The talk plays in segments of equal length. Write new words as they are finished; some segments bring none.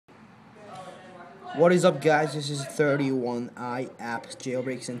What is up, guys? This is 31i Apps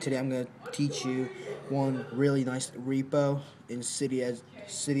Jailbreaks, and today I'm going to teach you one really nice repo in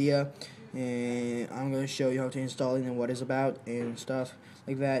Cydia, and I'm going to show you how to install it and what it's about and stuff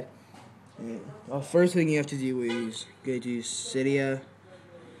like that. First thing you have to do is go to Cydia,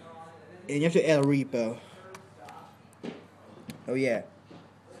 and you have to add a repo. Oh yeah,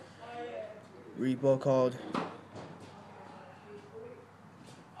 repo called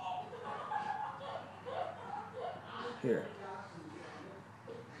here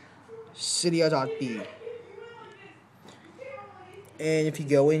Cydia.b. And if you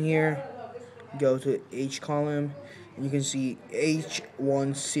go in here, go to H column, and you can see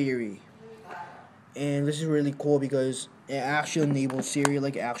h1siri. And this is really cool because it actually enables Siri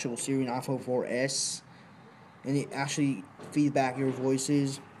like actual Siri in iPhone 4S, and it actually feeds back your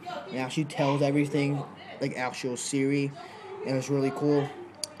voices. It actually tells everything like actual Siri, and it's really cool.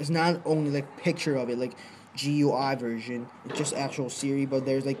 It's not only like picture of it like GUI version, it's just actual Siri, but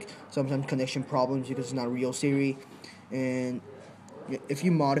there's like sometimes connection problems because it's not real Siri. And if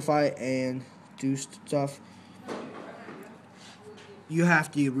you modify and do stuff, you have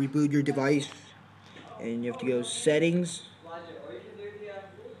to reboot your device, and you have to go settings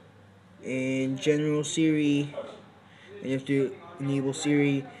and general Siri, and you have to enable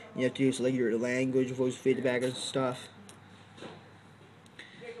Siri. You have to select your language, voice feedback, and stuff.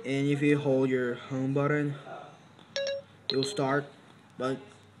 And if you hold your home button, it'll start. But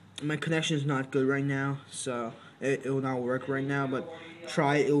my connection is not good right now, so it will not work right now. But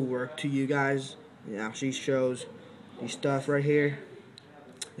try it; it'll work to you guys. It actually shows the stuff right here.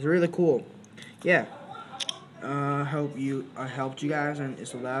 It's really cool. Yeah. I helped you guys, and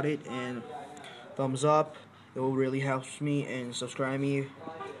it's about it. And thumbs up. It will really help me, and subscribe me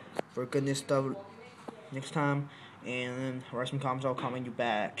for goodness stuff next time. And then write some comments. I'll comment you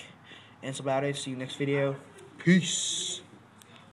back. And that's about it. See you next video. Peace.